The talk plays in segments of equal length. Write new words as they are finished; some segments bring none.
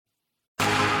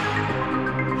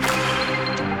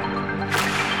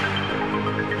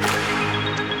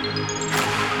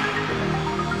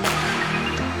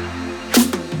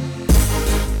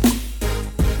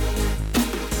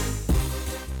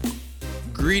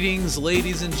Greetings,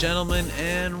 ladies and gentlemen,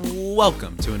 and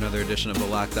welcome to another edition of the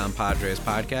Locked On Padres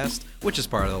podcast, which is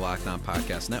part of the Locked On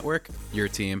Podcast Network, your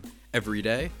team every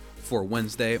day for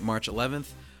Wednesday, March 11th.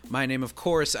 My name, of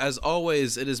course, as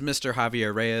always, it is Mr.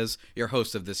 Javier Reyes, your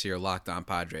host of this here Locked On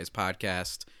Padres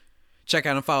podcast. Check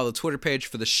out and follow the Twitter page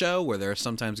for the show, where there are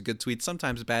sometimes good tweets,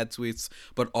 sometimes bad tweets,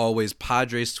 but always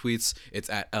Padres tweets. It's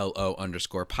at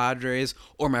LO_Padres,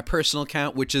 or my personal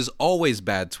account, which is always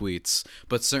bad tweets,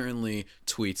 but certainly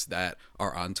tweets that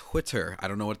are on Twitter. I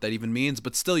don't know what that even means,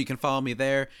 but still, you can follow me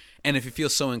there. And if you feel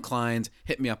so inclined,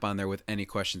 hit me up on there with any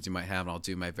questions you might have, and I'll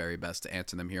do my very best to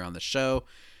answer them here on the show.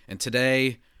 And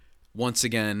today, once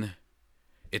again,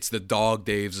 it's the dog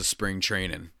days of spring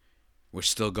training. We're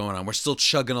still going on. We're still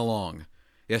chugging along.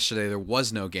 Yesterday, there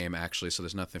was no game, actually, so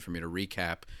there's nothing for me to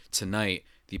recap. Tonight,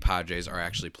 the Padres are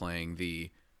actually playing the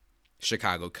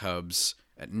Chicago Cubs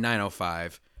at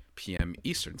 9:05 p.m.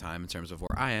 Eastern Time in terms of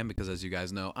where I am, because as you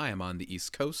guys know, I am on the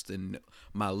East Coast in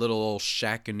my little old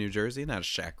shack in New Jersey. Not a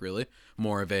shack, really.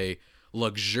 More of a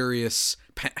luxurious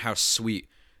penthouse suite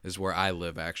is where I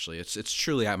live, actually. It's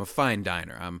truly, I'm a fine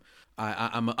diner. I'm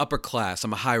an upper class.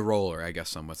 I'm a high roller, I guess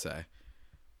some would say.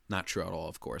 Not true at all,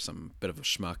 of course. I'm a bit of a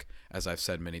schmuck, as I've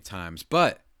said many times.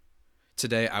 But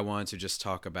today I wanted to just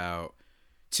talk about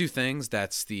two things.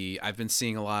 I've been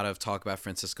seeing a lot of talk about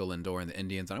Francisco Lindor and the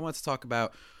Indians, and I want to talk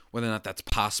about whether or not that's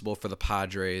possible for the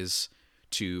Padres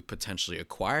to potentially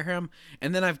acquire him.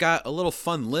 And then I've got a little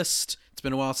fun list. It's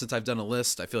been a while since I've done a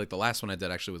list. I feel like the last one I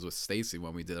did actually was with Stacy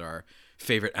when we did our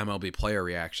favorite MLB player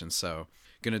reaction. So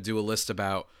going to do a list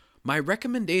about my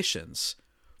recommendations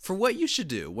for what you should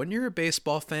do when you're a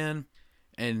baseball fan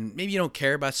and maybe you don't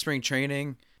care about spring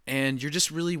training and you're just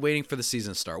really waiting for the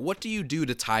season to start. What do you do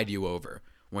to tide you over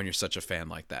when you're such a fan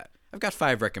like that? I've got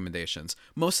 5 recommendations.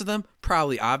 Most of them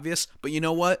probably obvious, but you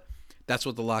know what? That's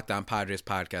what the Locked On Padres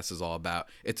podcast is all about.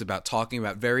 It's about talking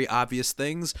about very obvious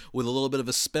things with a little bit of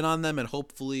a spin on them, and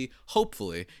hopefully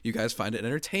you guys find it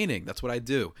entertaining. That's what I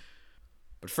do.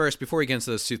 But first, before we get into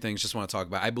those two things, just want to talk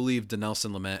about, I believe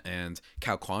Dinelson Lamet and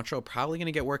Cal Quantrill are probably going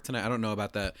to get work tonight. I don't know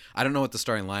about that. I don't know what the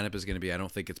starting lineup is going to be. I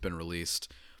don't think it's been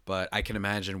released. But I can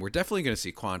imagine we're definitely going to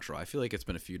see Quantrill. I feel like it's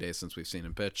been a few days since we've seen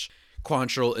him pitch.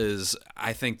 Quantrill is,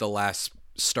 I think, the last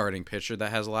starting pitcher that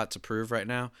has a lot to prove right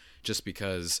now, just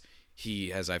because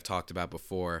he, as I've talked about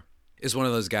before, is one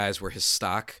of those guys where his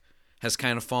stock has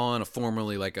kind of fallen,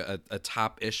 formerly like a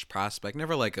top-ish prospect,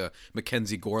 never like a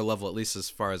Mackenzie Gore level, at least as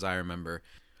far as I remember.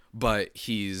 But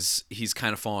he's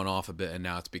kind of fallen off a bit, and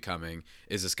now it's becoming,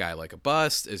 is this guy like a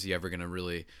bust? Is he ever going to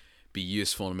really be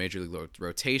useful in a major league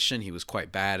rotation? He was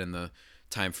quite bad in the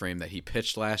time frame that he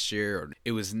pitched last year.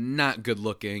 It was not good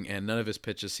looking, and none of his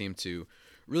pitches seemed to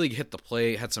really hit the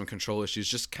plate, had some control issues,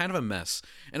 just kind of a mess.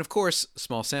 And of course,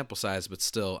 small sample size, but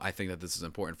still, I think that this is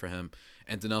important for him.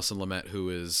 And Dinelson Lamet, who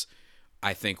is,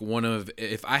 I think, one of,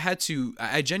 if I had to,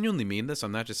 I genuinely mean this,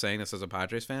 I'm not just saying this as a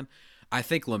Padres fan, I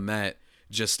think Lamet,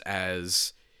 just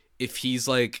as, if he's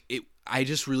like, I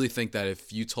just really think that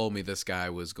if you told me this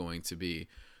guy was going to be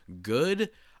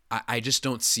good, I just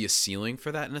don't see a ceiling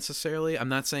for that necessarily. I'm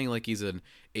not saying like he's an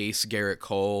ace Garrett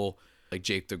Cole, like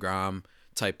Jake DeGrom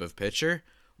type of pitcher,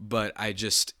 but I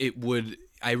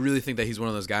really think that he's one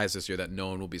of those guys this year that no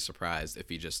one will be surprised if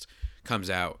he just comes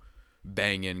out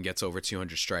banging, gets over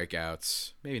 200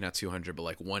 strikeouts, maybe not 200, but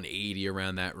like 180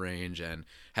 around that range, and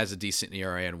has a decent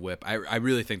ERA and whip. I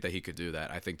really think that he could do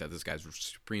that. I think that this guy's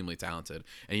supremely talented.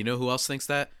 And you know who else thinks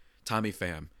that? Tommy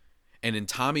Pham. And in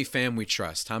Tommy Pham we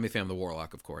trust. Tommy Pham, the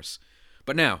Warlock, of course.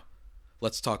 But now,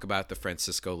 let's talk about the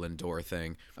Francisco Lindor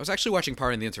thing. I was actually watching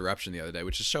Pardon the Interruption the other day,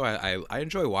 which is a show I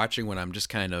enjoy watching when I'm just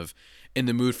kind of in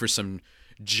the mood for some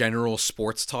general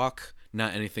sports talk,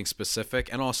 not anything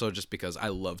specific, and also just because I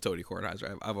love Tony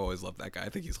Kornheiser. I've always loved that guy. I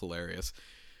think he's hilarious.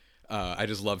 I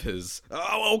just love his,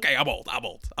 oh, okay, I'm old.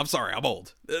 I'm sorry, I'm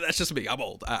old. That's just me, I'm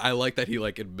old. I like that he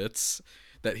like admits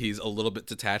that he's a little bit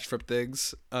detached from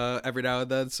things every now and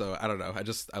then, so I don't know.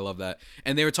 I love that.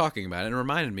 And they were talking about it, and it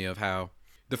reminded me of how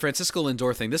the Francisco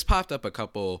Lindor thing, this popped up a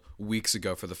couple weeks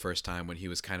ago for the first time when he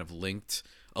was kind of linked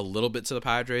a little bit to the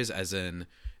Padres, as in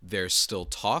there's still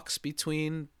talks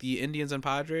between the Indians and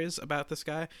Padres about this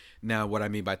guy. Now, what I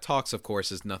mean by talks, of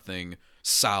course, is nothing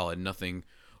solid, nothing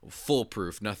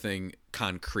foolproof, nothing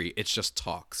concrete. It's just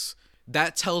talks.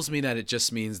 That tells me that it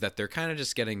just means that they're kind of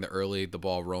just getting the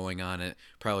ball rolling on it.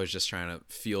 Probably just trying to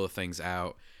feel things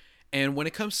out. And when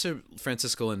it comes to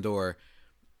Francisco Lindor,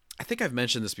 I think I've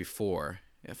mentioned this before.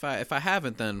 If I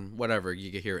haven't, then whatever,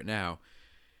 you can hear it now.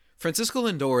 Francisco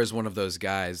Lindor is one of those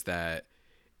guys that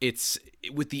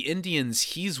with the Indians,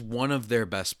 he's one of their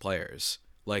best players.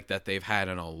 like that they've had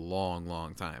in a long,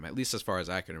 long time, at least as far as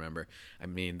I can remember. I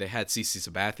mean, they had CC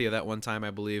Sabathia that one time, I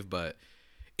believe, but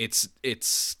it's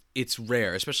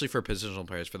rare, especially for positional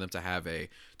players, for them to have a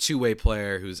two-way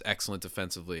player who's excellent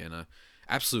defensively and a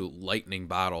absolute lightning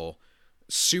bottle,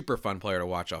 super fun player to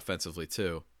watch offensively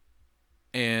too.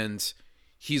 And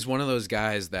he's one of those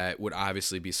guys that would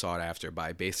obviously be sought after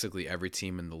by basically every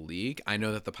team in the league. I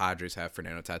know that the Padres have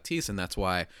Fernando Tatis, and that's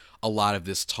why a lot of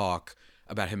this talk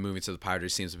about him moving to the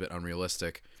Padres seems a bit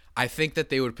unrealistic. I think that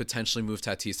they would potentially move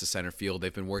Tatis to center field.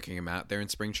 They've been working him out there in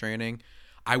spring training.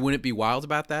 I wouldn't be wild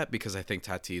about that because I think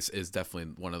Tatis is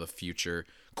definitely one of the future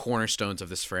cornerstones of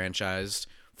this franchise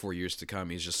for years to come.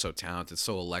 He's just so talented,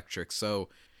 so electric, so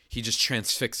he just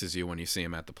transfixes you when you see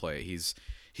him at the plate. He's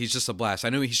just a blast. I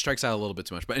know he strikes out a little bit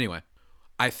too much, but anyway,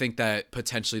 I think that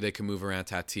potentially they can move around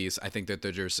Tatis. I think that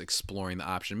they're just exploring the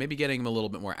option, maybe getting him a little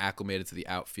bit more acclimated to the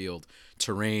outfield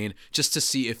terrain just to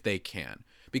see if they can,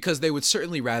 because they would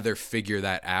certainly rather figure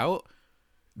that out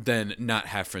than not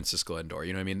have Francisco Lindor.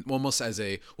 You know what I mean? Almost as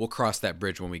a, we'll cross that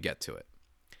bridge when we get to it.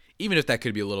 Even if that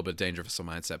could be a little bit dangerous of a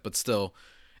mindset, but still.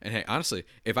 And hey, honestly,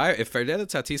 if Fernando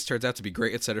Tatis turns out to be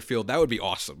great at center field, that would be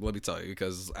awesome. Let me tell you,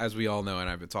 because as we all know, and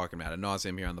I've been talking about ad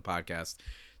nauseum here on the podcast,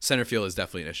 center field is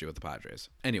definitely an issue with the Padres.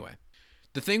 Anyway,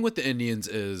 the thing with the Indians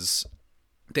is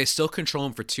they still control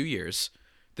him for 2 years,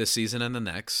 this season and the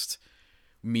next,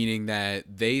 meaning that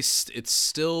it's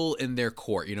still in their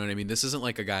court. You know what I mean? This isn't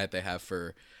like a guy that they have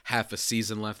for half a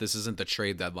season left. This isn't the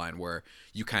trade deadline where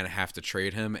you kind of have to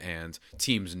trade him and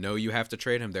teams know you have to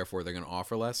trade him, therefore they're going to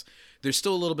offer less. There's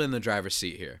still a little bit in the driver's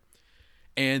seat here.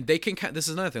 And they can, this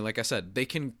is another thing, like I said, they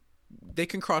can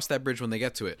cross that bridge when they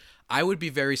get to it. I would be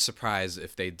very surprised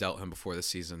if they dealt him before the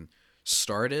season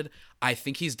started. I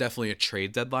think he's definitely a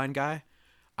trade deadline guy.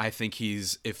 I think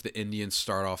if the Indians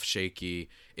start off shaky,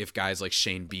 if guys like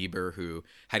Shane Bieber, who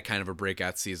had kind of a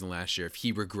breakout season last year, if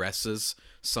he regresses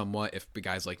somewhat, if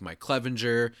guys like Mike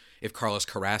Clevinger, if Carlos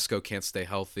Carrasco can't stay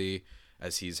healthy,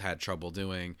 as he's had trouble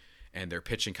doing, and their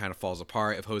pitching kind of falls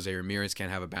apart, if Jose Ramirez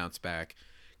can't have a bounce back,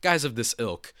 guys of this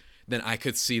ilk, then I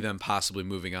could see them possibly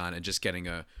moving on and just getting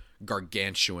a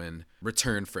gargantuan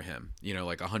return for him,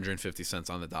 like 150 cents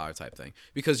on the dollar type thing,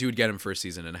 because you would get him for a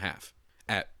season and a half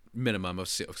at minimum,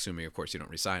 assuming, of course, you don't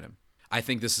re-sign him. I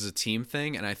think this is a team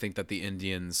thing, and I think that the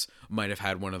Indians might have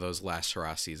had one of those last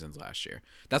hurrah seasons last year.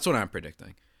 That's what I'm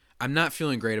predicting. I'm not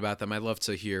feeling great about them. I'd love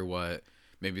to hear what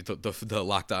maybe the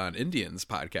Locked On Indians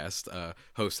podcast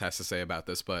host has to say about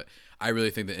this, but I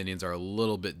really think the Indians are a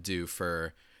little bit due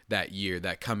for that year,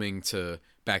 that coming to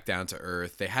back down to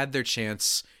earth. They had their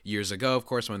chance years ago, of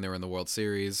course, when they were in the World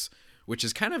Series, which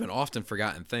is kind of an often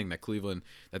forgotten thing, that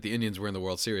the Indians were in the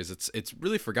World Series. It's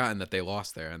really forgotten that they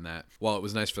lost there, and that while it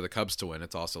was nice for the Cubs to win,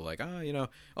 it's also like,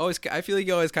 always, I feel like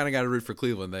you always kind of got to root for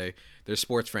Cleveland. They're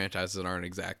sports franchises that aren't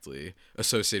exactly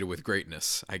associated with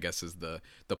greatness, I guess is the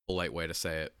polite way to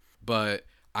say it. But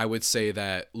I would say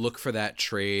that look for that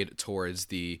trade towards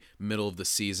the middle of the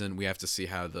season. We have to see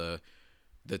how the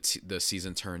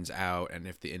season turns out, and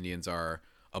if the Indians are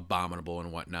abominable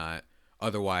and whatnot.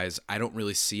 Otherwise, I don't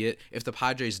really see it. If the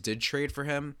Padres did trade for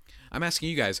him, I'm asking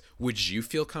you guys, would you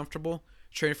feel comfortable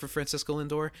trading for Francisco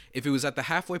Lindor? If it was at the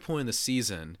halfway point in the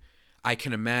season, I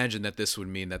can imagine that this would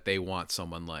mean that they want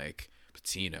someone like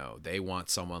Patino. They want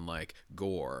someone like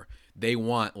Gore. They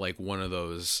want like one of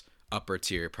those upper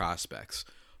tier prospects.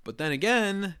 But then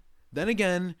again,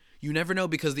 you never know,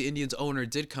 because the Indians owner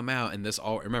did come out, and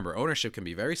remember, ownership can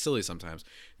be very silly sometimes.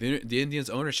 The Indians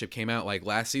ownership came out like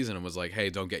last season and was like,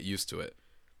 hey, don't get used to it.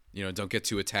 Don't get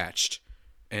too attached.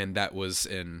 And that was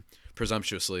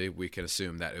presumptuously, we can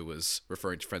assume that it was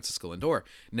referring to Francisco Lindor.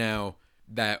 Now,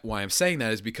 why I'm saying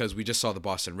that is because we just saw the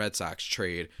Boston Red Sox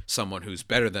trade someone who's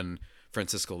better than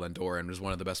Francisco Lindor and was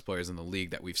one of the best players in the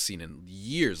league that we've seen in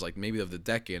years, like maybe of the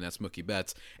decade, and that's Mookie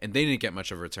Betts, and they didn't get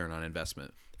much of a return on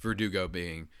investment.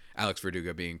 Alex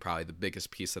Verdugo being probably the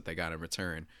biggest piece that they got in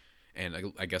return,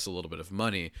 and I guess a little bit of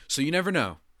money. So you never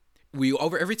know.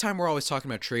 Every time we're always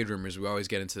talking about trade rumors, we always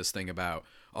get into this thing about,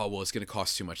 oh, well, it's going to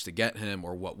cost too much to get him,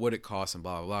 or what would it cost, and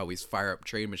blah, blah, blah. We fire up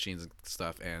trade machines and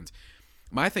stuff, and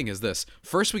my thing is this.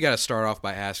 First, we got to start off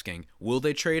by asking, will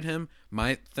they trade him?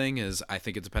 My thing is, I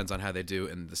think it depends on how they do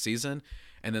in the season.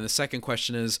 And then the second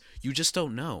question is, you just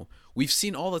don't know. We've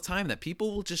seen all the time that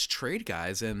people will just trade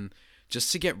guys and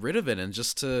just to get rid of it, and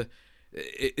just to,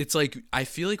 it's like, I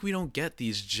feel like we don't get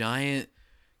these giant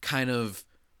kind of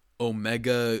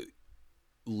omega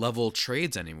level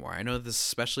trades anymore. I know this is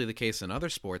especially the case in other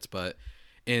sports, but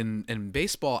in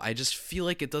baseball, I just feel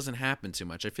like it doesn't happen too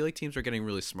much. I feel like teams are getting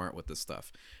really smart with this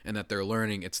stuff, and that they're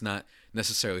learning it's not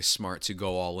necessarily smart to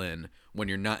go all in when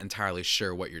you're not entirely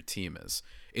sure what your team is.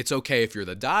 it's okay if you're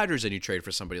the Dodgers and you trade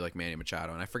for somebody like Manny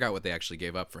Machado, and I forgot what they actually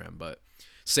gave up for him, but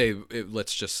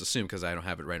let's just assume, because I don't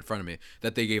have it right in front of me,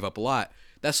 that they gave up a lot.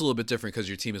 That's a little bit different because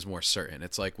your team is more certain.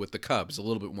 It's like with the Cubs, a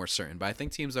little bit more certain. But I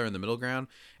think teams that are in the middle ground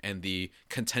and the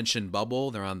contention bubble,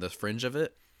 they're on the fringe of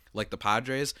it, like the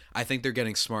Padres, I think they're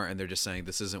getting smart and they're just saying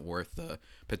this isn't worth the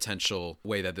potential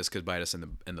way that this could bite us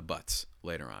in the butts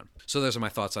later on. So those are my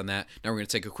thoughts on that. Now we're going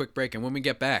to take a quick break, and when we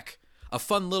get back, a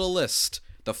fun little list,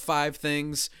 the 5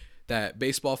 things that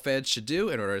baseball fans should do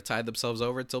in order to tide themselves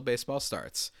over until baseball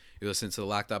starts. You listen to the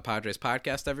Locked On Padres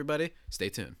podcast, everybody. Stay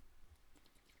tuned.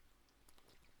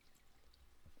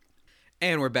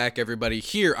 And we're back, everybody,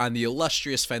 here on the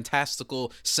illustrious,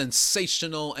 fantastical,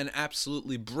 sensational, and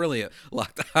absolutely brilliant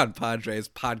Locked On Padres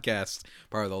podcast,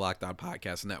 part of the Locked On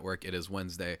Podcast Network. It is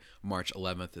Wednesday, March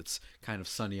 11th. It's kind of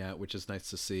sunny out, which is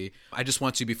nice to see. I just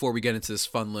want to, before we get into this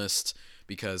fun list,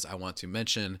 because I want to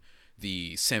mention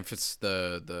the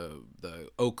the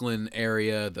Oakland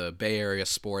area, the Bay Area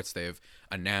sports, they've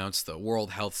announced. The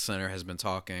World Health Center has been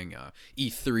talking.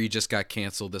 E3 just got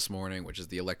canceled this morning, which is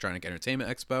the Electronic Entertainment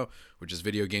Expo, which is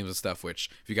video games and stuff, which,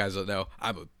 if you guys don't know,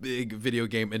 I'm a big video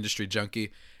game industry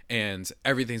junkie, and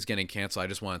everything's getting canceled. I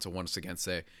just wanted to once again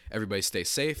say, everybody stay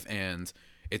safe, and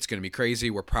it's going to be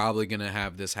crazy. We're probably going to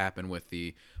have this happen with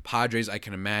the Padres. I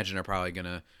can imagine are probably going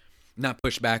to not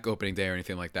push back opening day or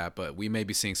anything like that, but we may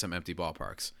be seeing some empty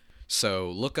ballparks.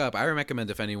 So look up, I recommend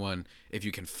if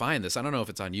you can find this, I don't know if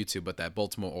it's on YouTube, but that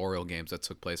Baltimore Oriole games that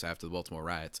took place after the Baltimore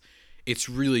riots, it's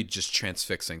really just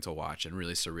transfixing to watch and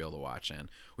really surreal to watch, and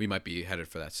we might be headed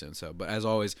for that soon. So, but as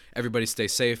always, everybody stay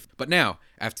safe. But now,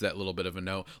 after that little bit of a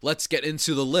note, let's get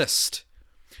into the list.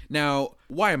 Now,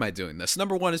 why am I doing this?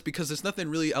 Number one is because there's nothing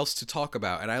really else to talk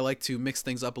about, and I like to mix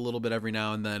things up a little bit every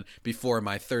now and then before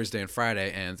my Thursday and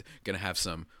Friday, and gonna have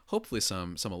hopefully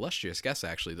some illustrious guests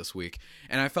actually this week,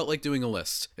 and I felt like doing a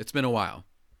list. It's been a while.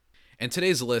 And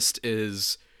today's list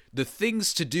is the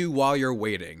things to do while you're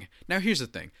waiting. Now, here's the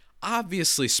thing.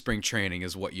 Obviously, spring training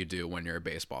is what you do when you're a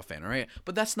baseball fan, all right?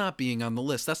 But that's not being on the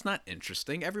list. That's not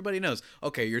interesting. Everybody knows,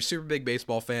 okay, you're a super big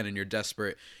baseball fan and you're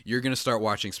desperate. You're going to start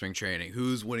watching spring training.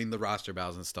 Who's winning the roster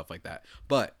battles and stuff like that.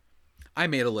 But I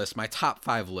made a list, my top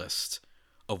 5 list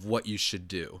of what you should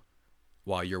do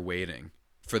while you're waiting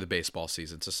for the baseball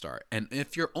season to start. And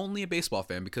if you're only a baseball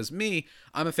fan, because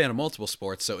I'm a fan of multiple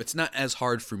sports, so it's not as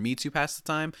hard for me to pass the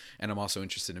time. And I'm also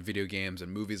interested in video games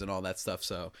and movies and all that stuff,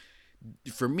 so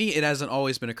for me, it hasn't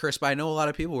always been a curse, but I know a lot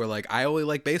of people were like, I only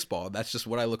like baseball. That's just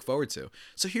what I look forward to.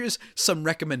 So here's some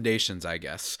recommendations, I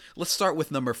guess. Let's start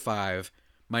with number 5,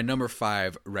 my number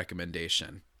 5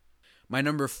 recommendation. My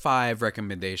number 5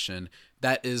 recommendation,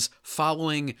 that is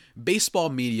following baseball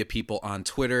media people on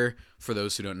Twitter. For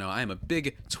those who don't know, I am a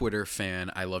big Twitter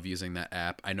fan. I love using that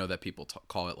app. I know that people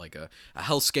call it like a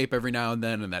hellscape every now and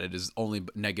then, and that it is only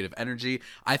negative energy.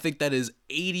 I think that is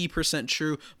 80%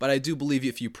 true, but I do believe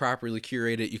if you properly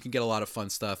curate it, you can get a lot of fun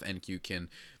stuff and you can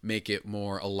make it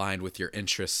more aligned with your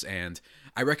interests. And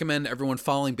I recommend everyone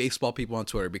following baseball people on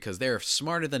Twitter because they are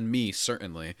smarter than me,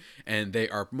 certainly, and they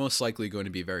are most likely going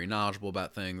to be very knowledgeable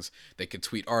about things. They could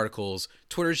tweet articles.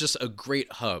 Twitter is just a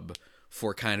great hub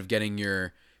for kind of getting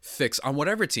your fix on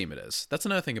whatever team it is. That's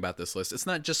another thing about this list. It's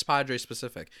not just Padres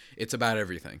specific. It's about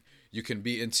everything. You can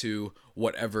be into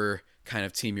whatever kind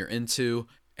of team you're into,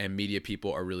 and media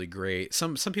people are really great.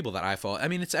 Some people that I follow, I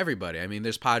mean, it's everybody. I mean,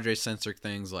 there's Padres-centric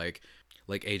things like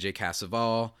AJ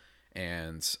Casaval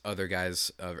and other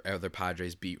guys, other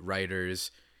Padres beat writers.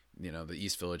 You know, the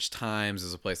East Village Times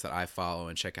is a place that I follow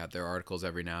and check out their articles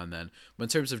every now and then. But in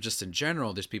terms of just in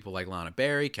general, there's people like Lana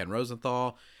Berry, Ken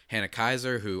Rosenthal, Hannah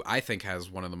Kaiser, who I think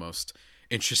has one of the most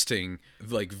interesting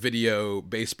like video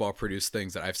baseball produced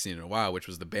things that I've seen in a while, which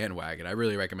was The Bandwagon. I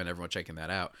really recommend everyone checking that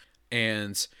out.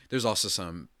 And there's also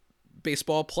some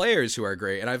baseball players who are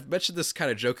great. And I've mentioned this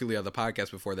kind of jokingly on the podcast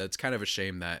before, that it's kind of a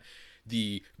shame that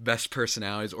the best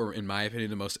personalities, or in my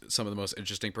opinion, some of the most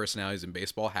interesting personalities in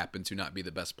baseball happen to not be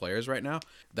the best players right now.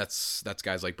 That's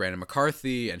guys like Brandon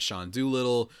McCarthy and Sean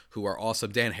Doolittle, who are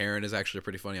awesome. Dan Herron is actually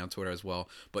pretty funny on Twitter as well.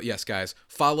 But yes, guys,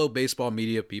 follow baseball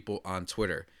media people on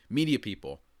Twitter. Media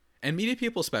people, and media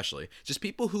people especially, just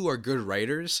people who are good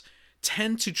writers,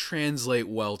 tend to translate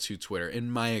well to Twitter,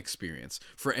 in my experience,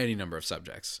 for any number of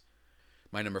subjects.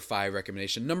 My number 5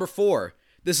 recommendation. Number 4.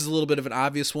 This is a little bit of an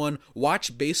obvious one.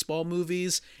 Watch baseball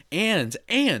movies, and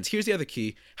here's the other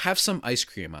key, have some ice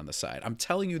cream on the side. I'm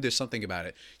telling you, there's something about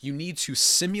it. You need to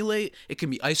simulate, it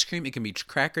can be ice cream, it can be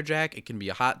Cracker Jack, it can be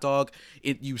a hot dog.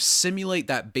 You simulate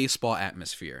that baseball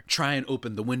atmosphere. Try and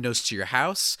open the windows to your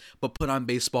house, but put on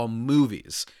baseball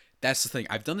movies. That's the thing.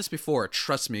 I've done this before.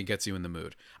 Trust me, it gets you in the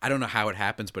mood. I don't know how it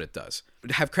happens, but it does.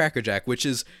 Have Cracker Jack, which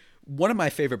is one of my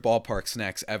favorite ballpark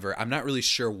snacks ever. I'm not really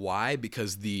sure why,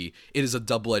 because it is a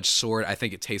double-edged sword. I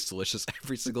think it tastes delicious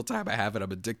every single time I have it.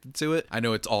 I'm addicted to it. I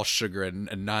know it's all sugar and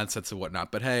nonsense and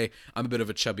whatnot, but hey, I'm a bit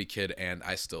of a chubby kid and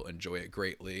I still enjoy it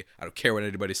greatly. I don't care what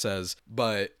anybody says,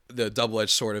 but the double-edged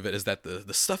sword of it is that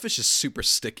the stuff is just super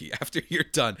sticky after you're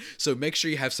done. So make sure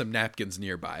you have some napkins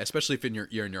nearby, especially if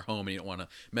you're in your home and you don't want to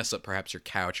mess up perhaps your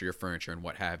couch or your furniture and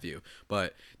what have you.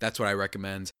 But that's what I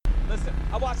recommend. Listen,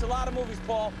 I watch a lot of movies,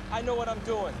 Paul. I know what I'm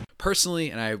doing. Personally,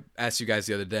 and I asked you guys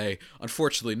the other day,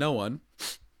 unfortunately no one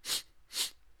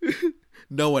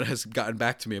has gotten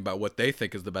back to me about what they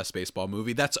think is the best baseball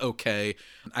movie. That's okay.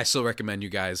 I still recommend you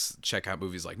guys check out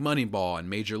movies like Moneyball and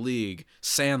Major League,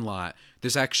 Sandlot.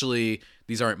 These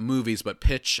aren't movies, but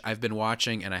Pitch I've been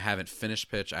watching, and I haven't finished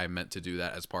Pitch. I meant to do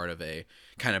that as part of a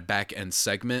kind of back end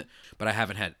segment, but I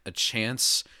haven't had a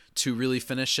chance to really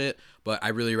finish it. But I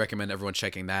really recommend everyone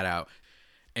checking that out.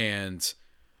 And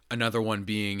another one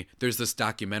being, there's this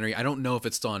documentary. I don't know if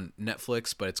it's still on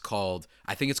Netflix, but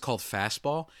I think it's called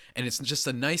Fastball. And it's just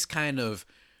a nice kind of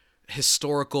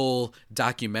historical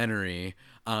documentary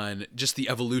on just the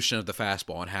evolution of the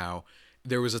fastball and how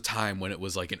there was a time when it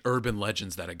was like an urban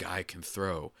legends that a guy can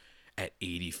throw at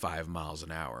 85 miles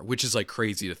an hour, which is like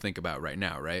crazy to think about right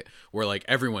now, right? Where like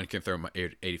everyone can throw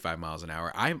 85 miles an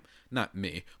hour. I'm not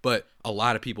me, but a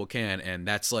lot of people can, and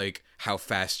that's like how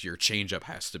fast your changeup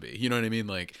has to be. You know what I mean?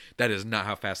 Like that is not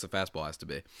how fast the fastball has to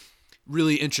be.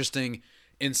 Really interesting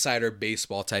insider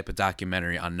baseball type of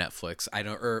documentary on Netflix.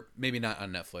 Or maybe not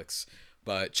on Netflix,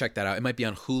 but check that out. It might be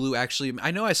on Hulu actually.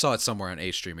 I know I saw it somewhere on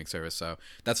a streaming service, so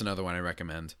that's another one I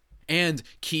recommend. And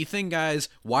key thing, guys,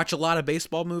 watch a lot of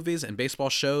baseball movies and baseball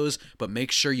shows, but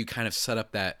make sure you kind of set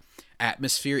up that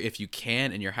atmosphere if you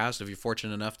can in your house, if you're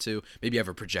fortunate enough to. Maybe you have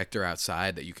a projector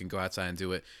outside that you can go outside and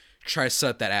do it. Try to set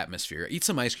up that atmosphere. Eat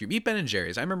some ice cream. Eat Ben &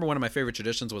 Jerry's. I remember one of my favorite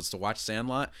traditions was to watch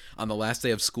Sandlot on the last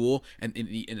day of school and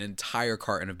eat an entire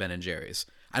carton of Ben & Jerry's.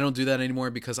 I don't do that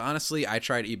anymore because honestly, I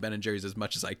try to eat Ben & Jerry's as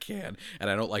much as I can, and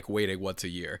I don't like waiting once a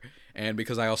year. And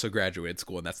because I also graduated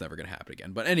school, and that's never going to happen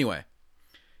again. But anyway,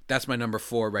 that's my number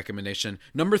 4 recommendation.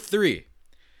 Number 3.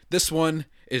 This one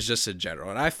is just in general,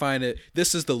 and I find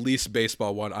this is the least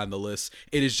baseball one on the list.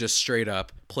 It is just straight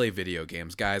up play video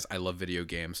games. Guys, I love video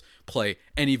games. Play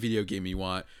any video game you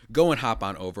want. Go and hop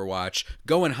on Overwatch.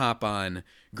 Go and hop on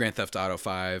Grand Theft Auto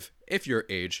 5, if you're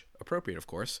age appropriate, of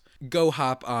course. Go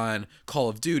hop on Call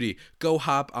of Duty. Go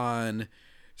hop on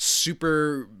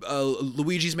Super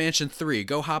Luigi's Mansion 3.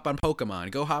 Go hop on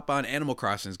Pokemon. Go hop on Animal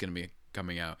Crossing is going to be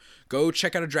coming out. Go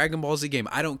check out a Dragon Ball Z game.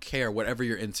 I don't care, whatever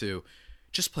you're into.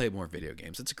 Just play more video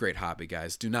games. It's a great hobby,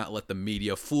 guys. Do not let the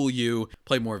media fool you.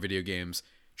 Play more video games.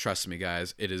 Trust me,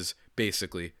 guys. It is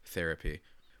basically therapy.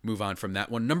 Move on from that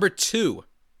one. Number 2.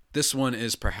 This one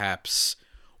is perhaps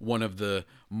one of the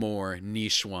more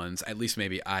niche ones. At least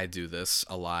maybe I do this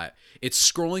a lot.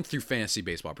 It's scrolling through fantasy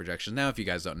baseball projections. Now, if you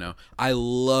guys don't know, I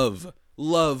love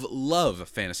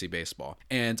fantasy baseball.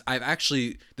 And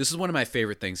this is one of my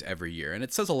favorite things every year. And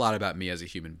it says a lot about me as a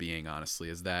human being, honestly,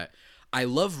 is that I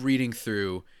love reading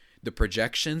through the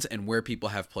projections and where people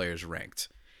have players ranked.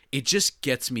 It just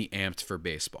gets me amped for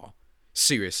baseball.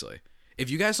 Seriously. If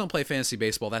you guys don't play fantasy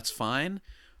baseball, that's fine.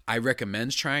 I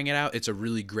recommend trying it out. It's a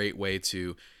really great way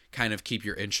to kind of keep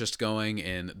your interest going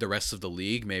in the rest of the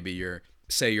league. Maybe you're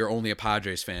only a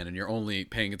Padres fan and you're only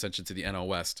paying attention to the NL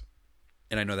West.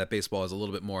 And I know that baseball is a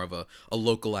little bit more of a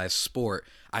localized sport.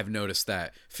 I've noticed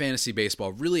that fantasy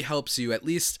baseball really helps you at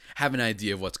least have an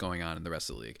idea of what's going on in the rest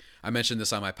of the league. I mentioned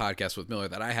this on my podcast with Miller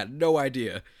that I had no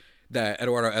idea that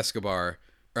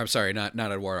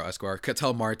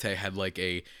Ketel Marte had like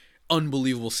a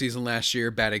unbelievable season last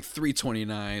year, batting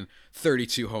 .329,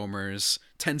 32 homers,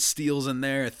 10 steals in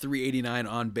there, 389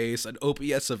 on base, an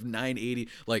OPS of 980,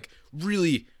 like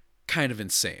really kind of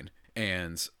insane.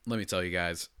 And let me tell you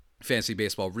guys, fantasy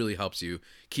baseball really helps you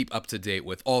keep up to date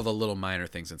with all the little minor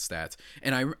things and stats.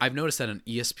 And I've noticed that on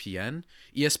ESPN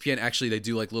actually, they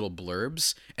do like little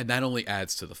blurbs, and that only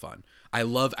adds to the fun. I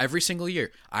love every single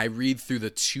year. I read through the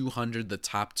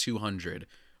top 200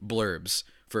 blurbs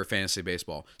for fantasy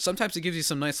baseball. Sometimes it gives you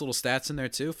some nice little stats in there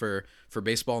too for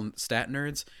baseball stat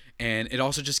nerds. And it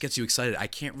also just gets you excited. I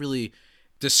can't really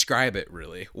describe it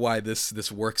really why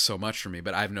this works so much for me,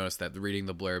 but I've noticed that reading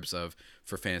the blurbs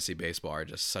for fantasy baseball are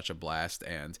just such a blast,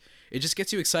 and it just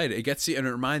gets you excited. It gets you, and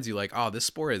it reminds you like, oh, this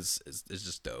sport is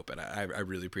just dope, and I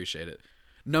really appreciate it.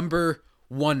 Number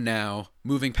 1 now,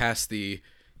 moving past the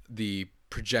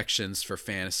projections for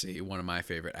fantasy, one of my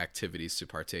favorite activities to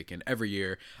partake in every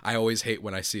year. I always hate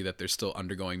when I see that they're still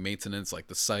undergoing maintenance, like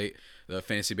the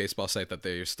fantasy baseball site, that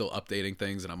they're still updating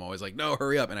things, and I'm always like, no,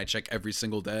 hurry up, and I check every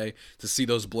single day to see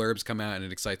those blurbs come out, and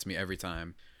it excites me every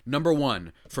time. Number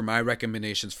one for my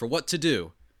recommendations for what to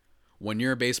do when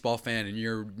you're a baseball fan and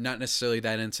you're not necessarily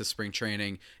that into spring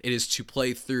training, it is to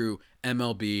play through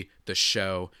MLB The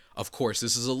Show. Of course,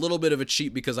 this is a little bit of a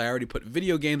cheat because I already put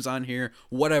video games on here.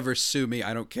 Whatever, sue me,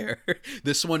 I don't care.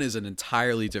 This one is an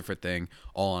entirely different thing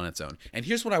all on its own. And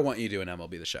here's what I want you to do in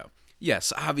MLB The Show.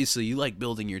 Yes, obviously you like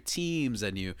building your teams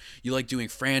and you like doing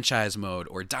franchise mode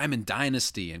or Diamond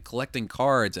Dynasty and collecting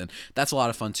cards, and that's a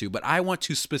lot of fun too. But I want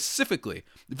to specifically,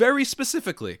 very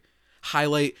specifically,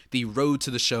 highlight the Road to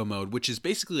the Show mode, which is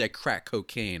basically like crack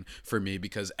cocaine for me,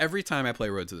 because every time I play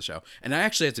Road to the Show, and I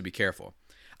actually have to be careful,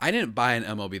 I didn't buy an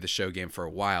MLB The Show game for a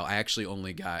while. I actually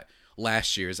only got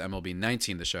last year's MLB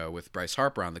 19 The Show with Bryce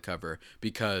Harper on the cover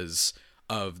because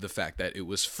of the fact that it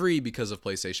was free because of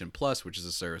PlayStation Plus, which is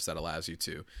a service that allows you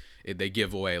to, they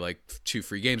give away like 2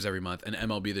 free games every month. And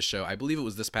MLB The Show, I believe it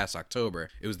was this past October,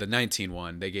 it was the 19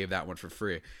 one, they gave that one for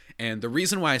free. And the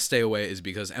reason why I stay away is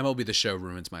because MLB The Show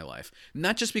ruins my life.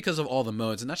 Not just because of all the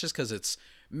modes, and not just because it's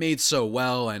made so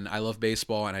well and I love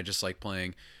baseball and I just like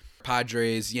playing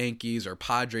Padres, Yankees, or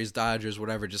Padres, Dodgers,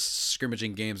 whatever, just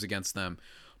scrimmaging games against them.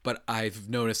 But I've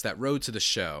noticed that Road to the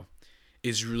Show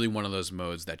is really one of those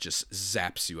modes that just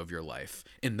zaps you of your life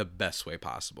in the best way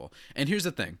possible. And here's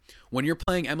the thing. When you're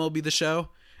playing MLB The Show,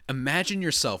 imagine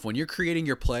yourself, when you're creating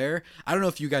your player, I don't know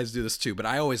if you guys do this too, but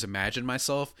I always imagine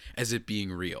myself as it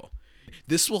being real.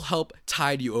 This will help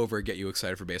tide you over and get you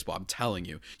excited for baseball. I'm telling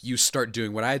you. You start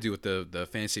doing what I do with the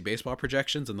fantasy baseball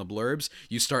projections and the blurbs.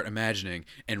 You start imagining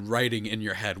and writing in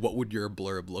your head, what would your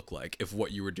blurb look like if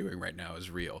what you were doing right now is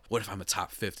real? What if I'm a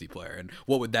top 50 player? And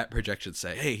what would that projection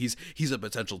say? Hey, he's a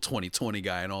potential 2020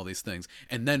 guy and all these things.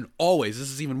 And then always,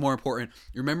 this is even more important,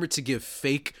 remember to give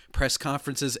fake press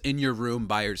conferences in your room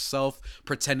by yourself,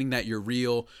 pretending that you're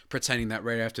real, pretending that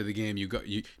right after the game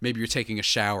maybe you're taking a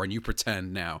shower and you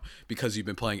pretend now, because you've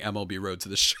been playing MLB Road to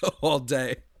the Show all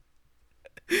day,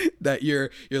 that you're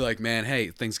like, man, hey,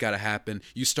 things got to happen.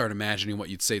 You start imagining what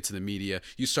you'd say to the media.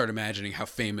 You start imagining how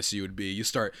famous you would be. You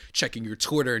start checking your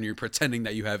Twitter and you're pretending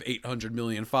that you have 800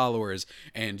 million followers,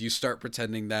 and you start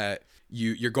pretending that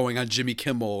you're going on Jimmy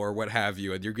Kimmel or what have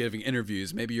you, and you're giving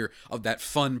interviews. Maybe you're of that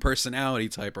fun personality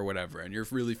type or whatever, and you're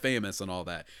really famous and all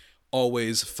that.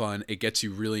 Always fun. It gets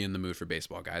you really in the mood for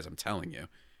baseball, guys. I'm telling you.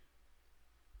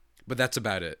 But that's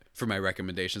about it for my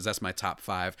recommendations. That's my top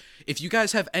 5. If you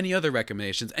guys have any other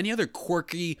recommendations, any other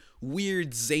quirky,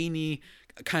 weird, zany,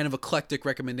 kind of eclectic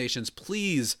recommendations,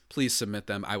 please submit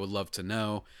them. I would love to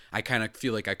know. I kind of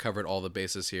feel like I covered all the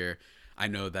bases here. I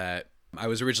know that I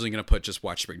was originally going to put just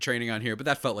watch spring training on here, but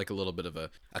that felt like a little bit of a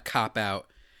cop-out,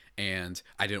 and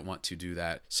I didn't want to do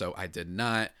that, so I did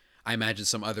not. I imagine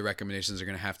some other recommendations are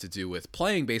going to have to do with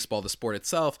playing baseball, the sport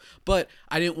itself, but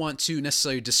I didn't want to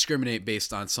necessarily discriminate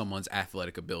based on someone's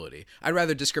athletic ability. I'd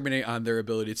rather discriminate on their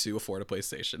ability to afford a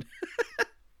PlayStation.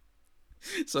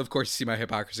 So, of course, you see my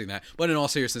hypocrisy in that. But in all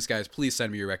seriousness, guys, please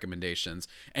send me your recommendations.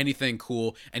 Anything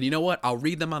cool. And you know what? I'll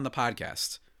read them on the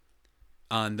podcast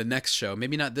on the next show.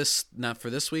 Maybe not for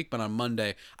this week, but on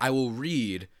Monday, I will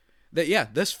read that. Yeah,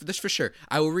 this for sure.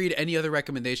 I will read any other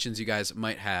recommendations you guys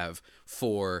might have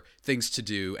for things to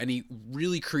do. Any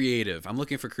really creative. I'm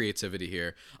looking for creativity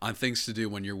here on things to do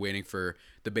when you're waiting for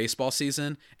the baseball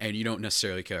season and you don't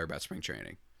necessarily care about spring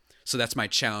training. So that's my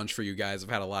challenge for you guys. I've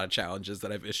had a lot of challenges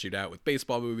that I've issued out with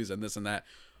baseball movies and this and that.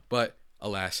 But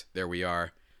alas, there we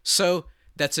are. So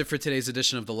that's it for today's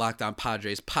edition of the Locked On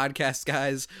Padres podcast,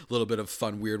 guys. A little bit of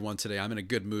fun, weird one today. I'm in a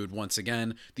good mood once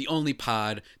again. The only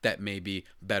pod that may be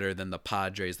better than the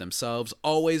Padres themselves.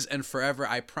 Always and forever,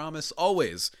 I promise,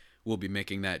 always we'll be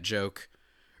making that joke.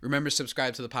 Remember,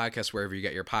 subscribe to the podcast wherever you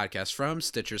get your podcasts from.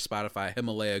 Stitcher, Spotify,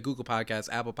 Himalaya, Google Podcasts,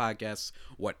 Apple Podcasts,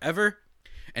 whatever.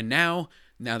 And now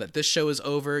that this show is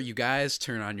over, you guys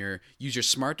use your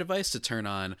smart device to turn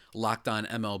on Locked On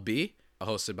MLB,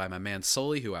 hosted by my man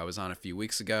Sully, who I was on a few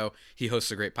weeks ago. He hosts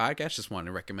a great podcast. Just wanted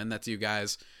to recommend that to you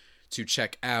guys to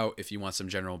check out if you want some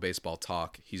general baseball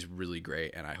talk. He's really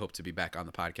great, and I hope to be back on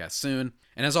the podcast soon.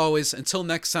 And as always, until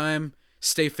next time,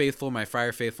 stay faithful, my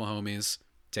Friar Faithful homies.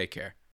 Take care.